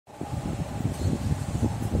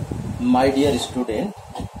My dear student,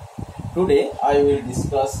 today I will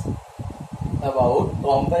discuss about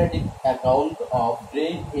comparative account of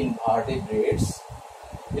brain in vertebrates.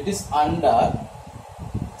 It is under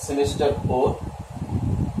semester 4,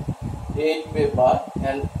 8 paper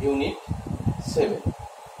and unit 7.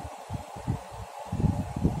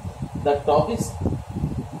 The topic is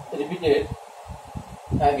repeated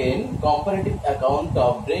again, comparative account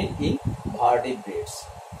of brain in vertebrates.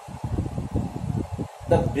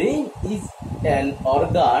 The brain is an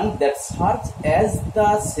organ that serves as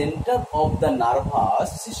the center of the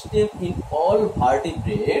nervous system in all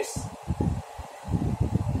vertebrates.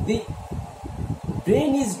 The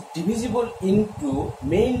brain is divisible into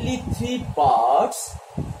mainly three parts: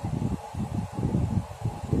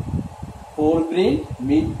 forebrain,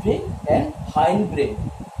 midbrain and hindbrain.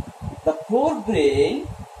 The forebrain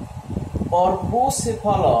or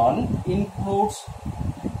procephalon includes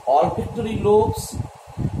olfactory lobes,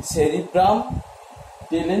 cerebrum,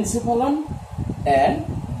 telencephalon and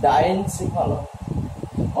diencephalon.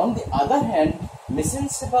 On the other hand,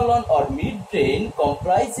 mesencephalon or midbrain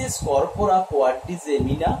comprises corpora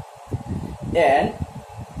quadrigemina and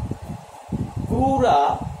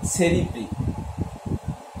crura cerebri.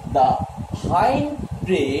 The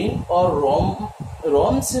hindbrain or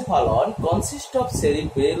rhomcephalon consists of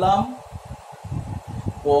cerebellum,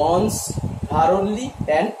 pons, thoroughly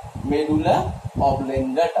and medulla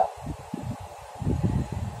oblongata.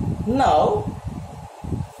 Now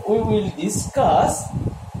we will discuss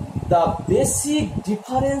the basic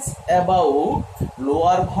difference about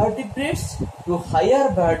lower vertebrates to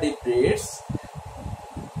higher vertebrates.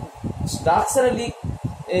 Structurally,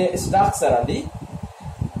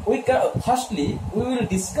 firstly we will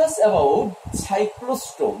discuss about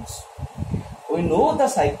cyclostomes. We know the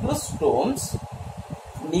cyclostomes,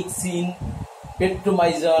 Nixin,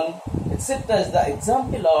 Petromyzon, etc. is the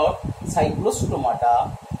example of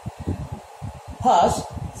cyclostomata. First,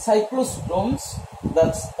 cyclostomes, the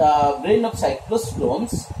brain of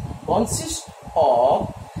cyclostomes consists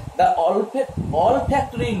of the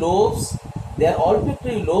olfactory lobes. Their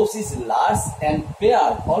olfactory lobes is large and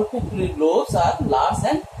paired. Olfactory lobes are large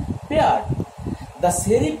and paired. The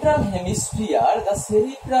cerebral hemisphere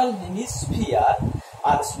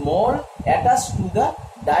are small, attached to the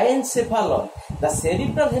diencephalon. The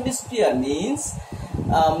cerebral hemisphere means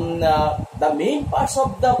the main parts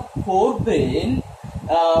of the forebrain,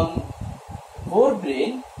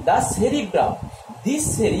 the cerebrum.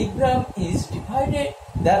 This cerebrum is divided,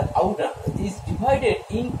 the outer is divided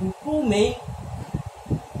into two main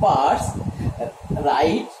parts: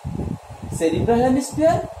 right cerebral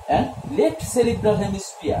hemisphere and left cerebral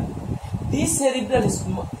hemisphere. These cerebral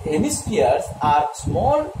hemispheres are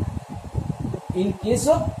small in case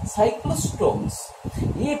of cyclostomes.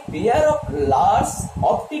 A pair of large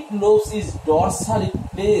optic lobes is dorsally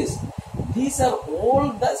placed. These are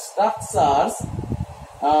all the structures.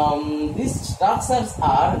 These structures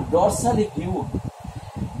are dorsally viewed.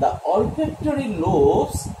 The olfactory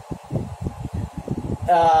lobes,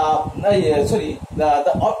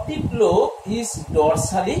 the optic lobe is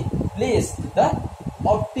dorsally placed. The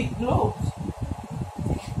optic lobes.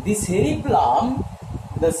 The cerebellum,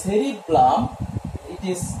 it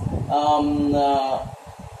is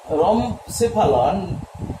rhomcephalon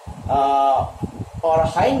or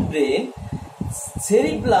hindbrain.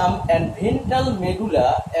 Cerebellum and ventral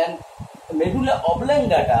medulla and medulla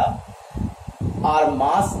oblongata are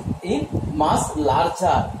mass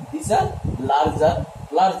larger. These are larger.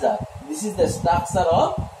 This is the structure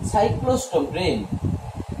of cyclostome brain.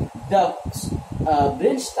 The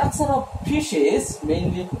brain structure of fishes,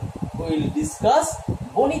 mainly we will discuss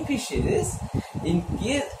bony fishes. In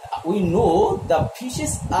case we know the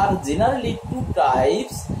fishes are generally two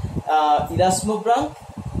types: elasmobranch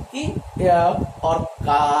or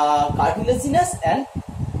cartilaginous and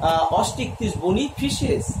osteichthyous bony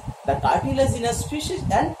fishes. The cartilaginous fishes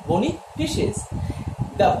and bony fishes.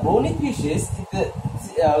 The bony fishes, the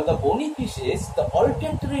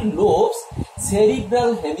olfactory lobes,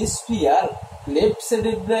 cerebral hemisphere, left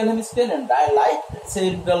cerebral hemisphere and right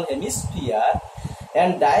cerebral hemisphere,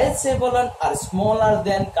 and diencephalon are smaller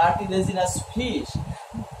than cartilaginous fish.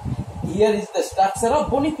 Here is the structure of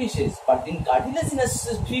bony fishes, but in cartilaginous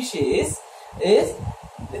fishes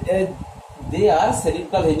they are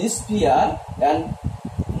cerebral hemisphere and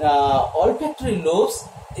olfactory lobes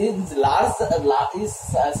is large,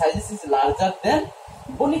 sizes is larger than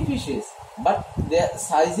bony fishes, but their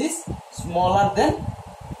size is smaller than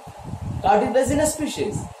cartilaginous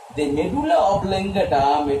fishes. The medulla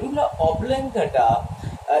oblongata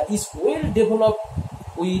is well developed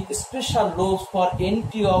with special lobes for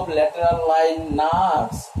entry of lateral line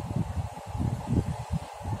nerves.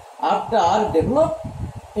 after developed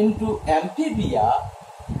into amphibia,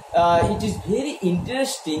 it is very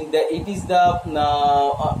interesting that it is the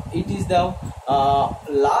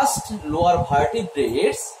last lower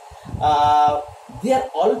vertebrates. Their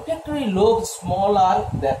olfactory lobes smaller.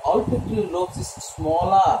 Their olfactory lobes is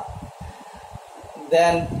smaller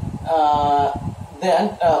than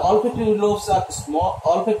olfactory lobes are small.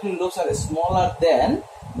 Olfactory lobes are smaller than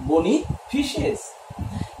bony fishes.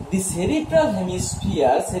 The cerebral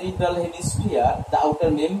hemisphere, the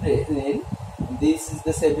outer membrane. This is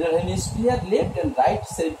the cerebral hemisphere, left and right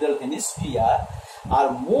cerebral hemisphere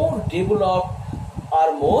are more developed.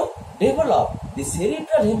 The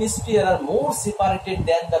cerebral hemisphere are more separated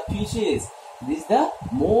than the fishes. This is the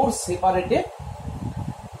more separated.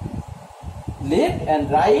 Left and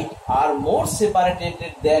right are more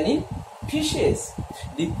separated than in fishes.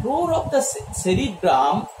 The floor of the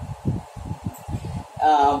cerebrum,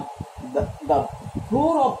 the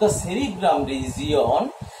floor of the cerebrum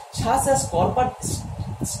region, such as corpus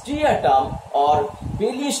striatum or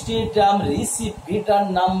paleostriatum, receive greater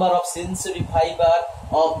number of sensory fiber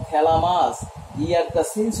of thalamus. Here the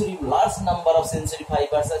large number of sensory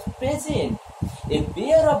fibers are present. A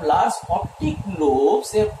pair of large optic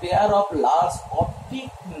lobes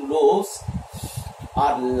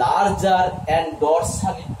are larger and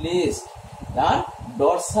dorsally placed.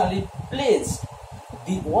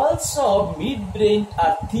 The walls of midbrain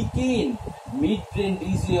are thickened. Midbrain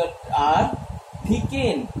region are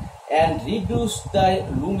thickened and reduce the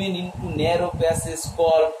lumen into narrow passages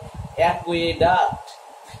called aqueduct.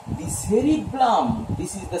 The cerebellum,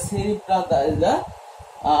 this is the cerebellum,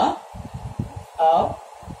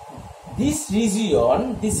 this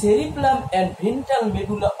region, the cerebellum and ventral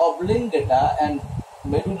medulla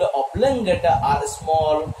oblongata are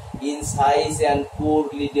small in size and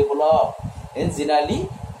poorly developed. And generally,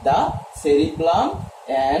 the cerebellum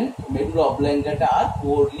and medulla oblongata are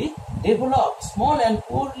poorly developed, small and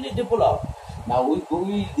poorly developed. Now we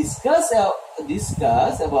will discuss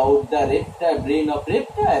about the brain of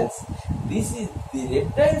reptiles. The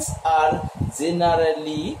reptiles are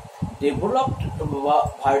generally developed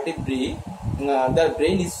vertebrae. Their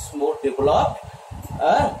brain is more developed.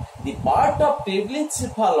 The part of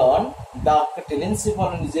telencephalon, the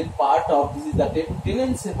telencephalon is a part of, this is the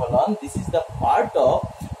telencephalon, this is the part of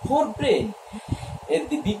forebrain. And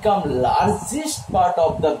they become largest part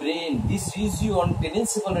of the brain. This region,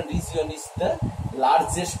 telencephalon region, is the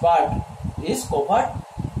largest part, is covered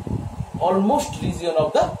almost region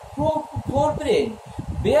of the forebrain.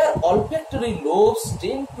 Their olfactory lobes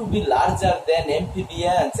tend to be larger than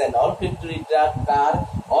amphibians, and olfactory tract,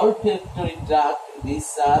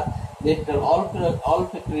 these are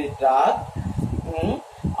olfactory tract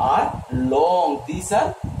are long. These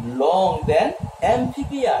are long than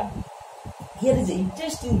amphibian. Here is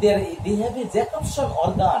interesting. They have a Jacobson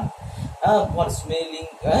organ for smelling.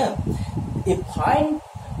 A fine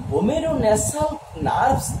vomeronasal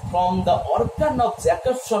nerves from the organ of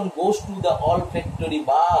Jacobson goes to the olfactory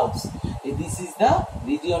bulbs. This is the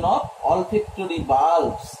region of olfactory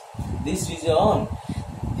bulbs. This region,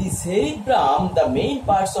 the cerebrum, the main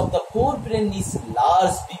parts of the forebrain is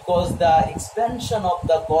large because the expansion of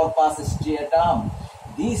the corpus striatum.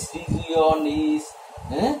 This region is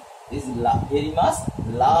very much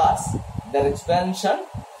large. The expansion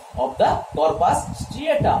of the corpus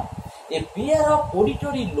striatum. A pair of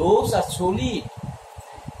auditory lobes are solid.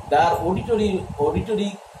 The auditory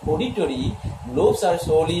lobes are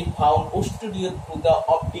solely found posterior to the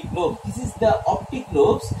optic lobe. This is the optic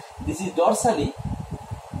lobes. This is dorsally.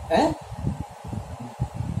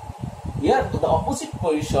 Here to the opposite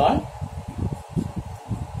position,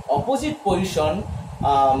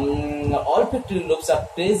 olfactory lobes are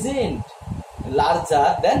present,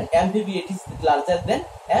 larger than amphibia. It is larger than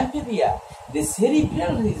amphibia. The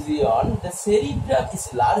cerebral region, the cerebrum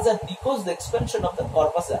is larger because the expansion of the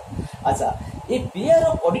corpus. A pair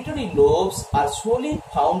of auditory lobes are solely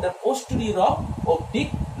found posterior of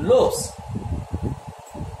optic lobes.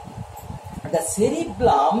 The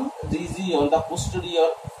cerebellum region, the posterior,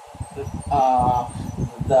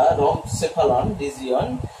 the rhombocephalon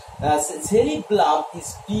region, cerebellum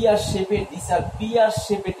is pear-shaped. These are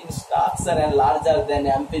pear-shaped in structure and larger than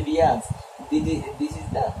amphibians. This is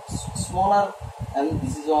the smaller and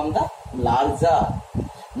this is on the larger.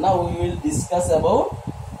 Now we will discuss about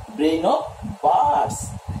brain of birds.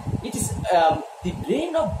 It is the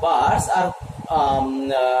brain of birds are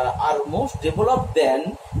most developed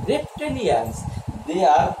than reptilians.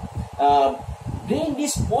 Their brain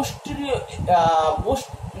is proportionately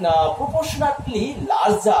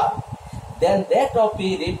larger than that of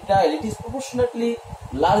a reptile. It is proportionately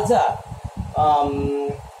larger.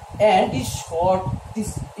 and is short.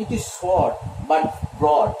 It is short but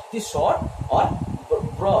broad. It is short or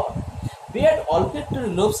broad. Paired olfactory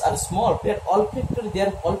lobes are small. Their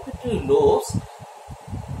olfactory lobes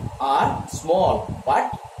are small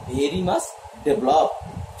but very much developed.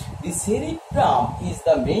 The cerebrum is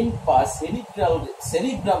the main part,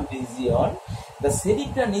 cerebrum region. The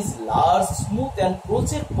cerebrum is large, smooth and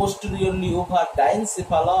project posteriorly over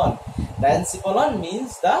diencephalon. Diencephalon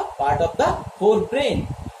means the part of the whole brain.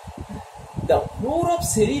 The floor of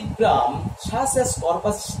cerebrum, such as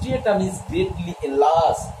corpus striatum, is greatly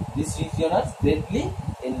enlarged. This region is greatly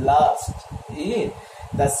enlarged.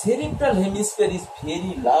 The cerebral hemisphere is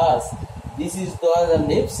very large. This is the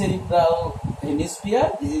left cerebral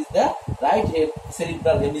hemisphere. This is the right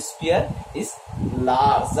cerebral hemisphere. Is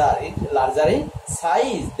larger. Larger in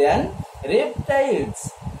size than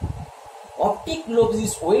reptiles. Optic lobes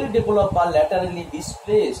is well developed but laterally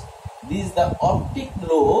displaced. These the optic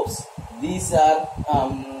lobes. These are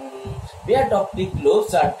paired optic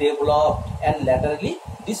lobes are developed and laterally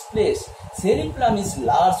displaced. Cerebellum is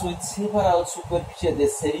large with several superficial. The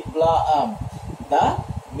cerebellum, the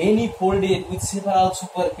many-folded with several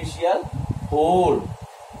superficial fold.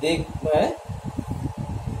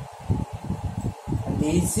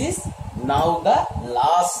 This is now the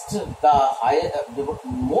last, the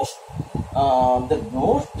most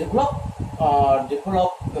developed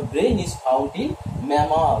brain is found in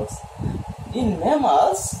mammals. In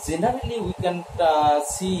mammals, generally we can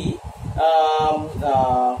see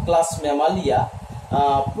class Mammalia,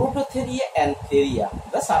 Prototheria and Theria.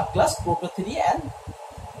 The subclass Prototheria and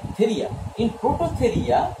Theria. In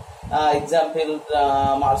Prototheria, example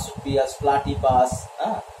Marsupials, Platypus.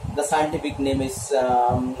 The scientific name is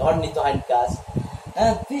Ornithorhynchus.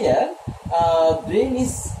 There, brain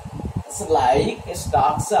is like a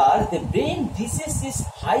structure. The brain reaches its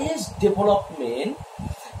highest development.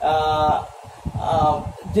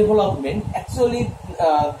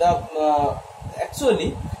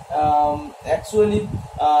 Actually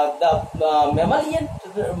the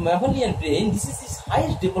mammalian brain, this is its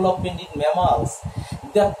highest development in mammals.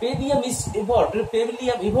 The pallium evolved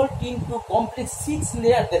into complex 6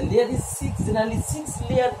 layer. The layer is generally 6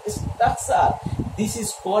 layer structure. This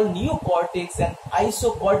is called neocortex and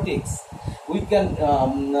isocortex. We can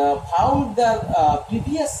found the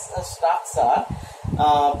previous structure,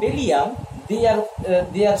 pallium. They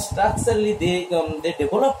are structurally they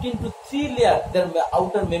developed into 3 layer. Their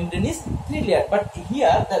outer membrane is 3 layer. But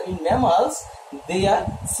here in mammals they are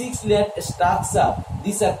 6 layer structure.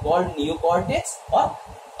 These are called neocortex or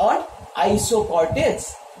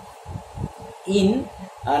isocortex. In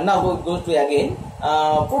now we go to again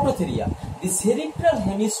Prototheria. The cerebral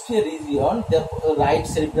hemisphere region, the right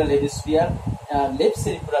cerebral hemisphere, left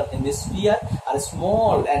cerebral hemisphere are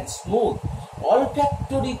small and smooth.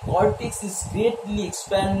 Olfactory cortex is greatly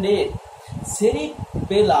expanded.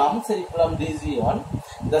 Cerebellum region.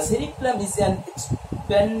 The cerebellum is an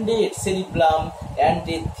expanded cerebellum and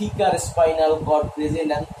a thicker spinal cord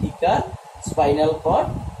present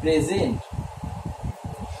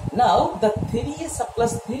Now the Theria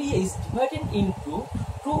subclass Theria is divided into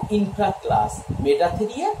 2 intraclass,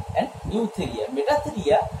 Metatheria and Eutheria.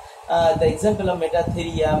 Metatheria, the example of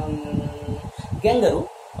Metatheria, kangaroo,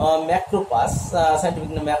 Macropus, scientific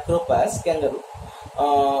name Macropus, kangaroo.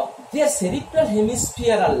 Their cerebral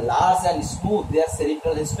hemisphere are large and smooth. Their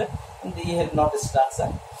cerebral hemisphere, and they have not a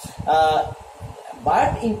structure.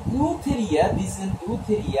 But in Eutheria,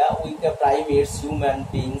 we have primates, human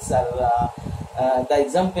beings are the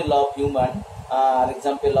example of human.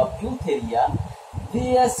 Example of Eutheria.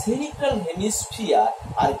 Their cerebral hemisphere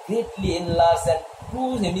are greatly enlarged and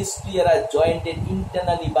 2 hemispheres are joined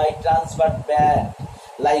internally by transverse band,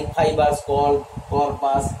 like fibers called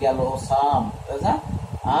corpus callosum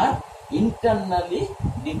are internally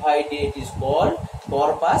divided, is called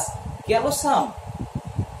corpus callosum.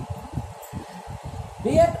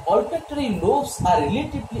 Paired olfactory lobes are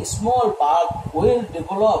relatively small but well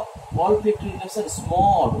developed. Olfactory lobes are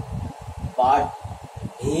small but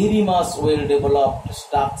very much well developed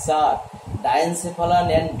structure. Diencephalon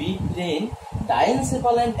and midbrain.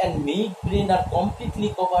 Diencephalon and midbrain are completely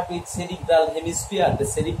covered with cerebral hemisphere. The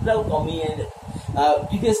cerebral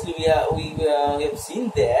previously we have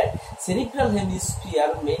seen that cerebral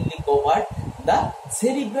hemisphere mainly covered the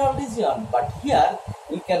cerebral region, but here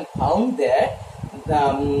we can found that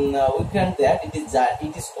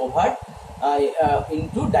it is covered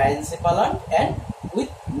into diencephalon and with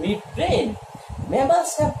midbrain.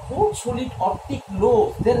 Mammals have 4 solid optic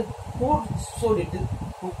lobes. There are 4 solid, 2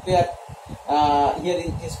 pair. Here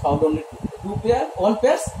it is found only 2 pair, 1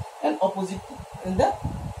 pairs, and opposite in the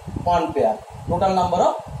 1 pair. Total number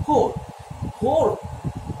of Four.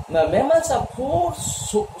 Mammals have four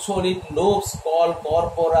solid lobes called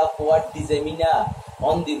corpora quadrigemina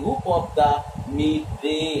on the roof of the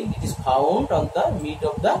midbrain. It is found on the mid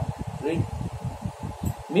of the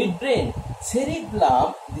midbrain.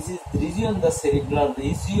 Cerebellum, this is the region, the cerebral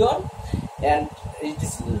region, and it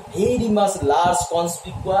is very much large,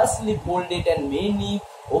 conspicuously folded, and many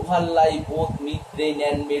overlie both midbrain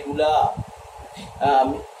and medulla.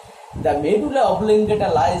 The medulla oblongata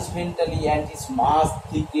lies ventrally and is much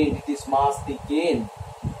thickened.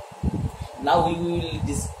 Now we will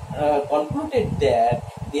conclude that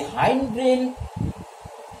the hindbrain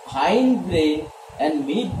and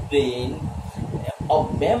midbrain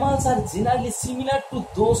of mammals are generally similar to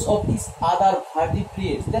those of these other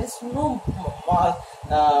vertebrates. There is no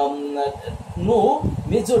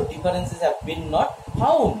major differences have been not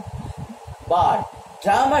found, but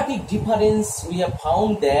dramatic difference we have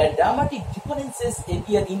found that dramatic differences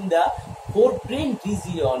appear in the forebrain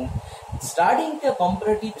region. Studying the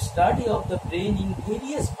comparative study of the brain in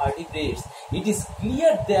various vertebrates, it is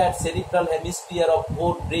clear that cerebral hemisphere of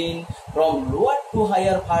forebrain from lower to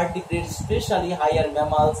higher vertebrates, especially higher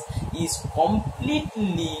mammals, is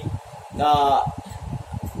completely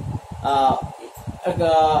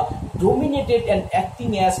dominated and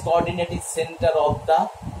acting as coordinating center of the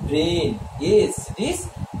brain. Yes, it is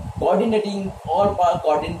coordinating all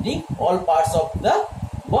parts of the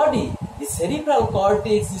body. The cerebral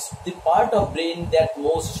cortex is the part of brain that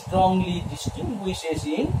most strongly distinguishes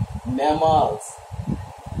in mammals.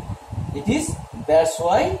 That's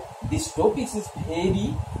why this topic is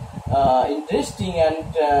very interesting,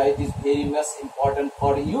 and it is very much important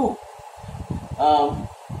for you.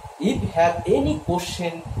 If you have any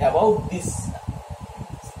question about these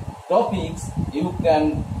topics, you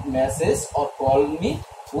can message or call me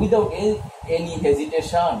without any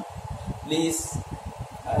hesitation. Please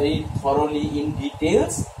read thoroughly in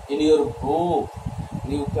details in your book.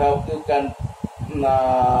 If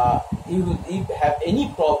you have any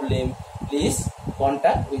problem, please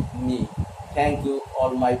contact with me. Thank you,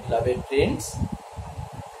 all my beloved friends.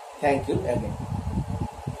 Thank you again.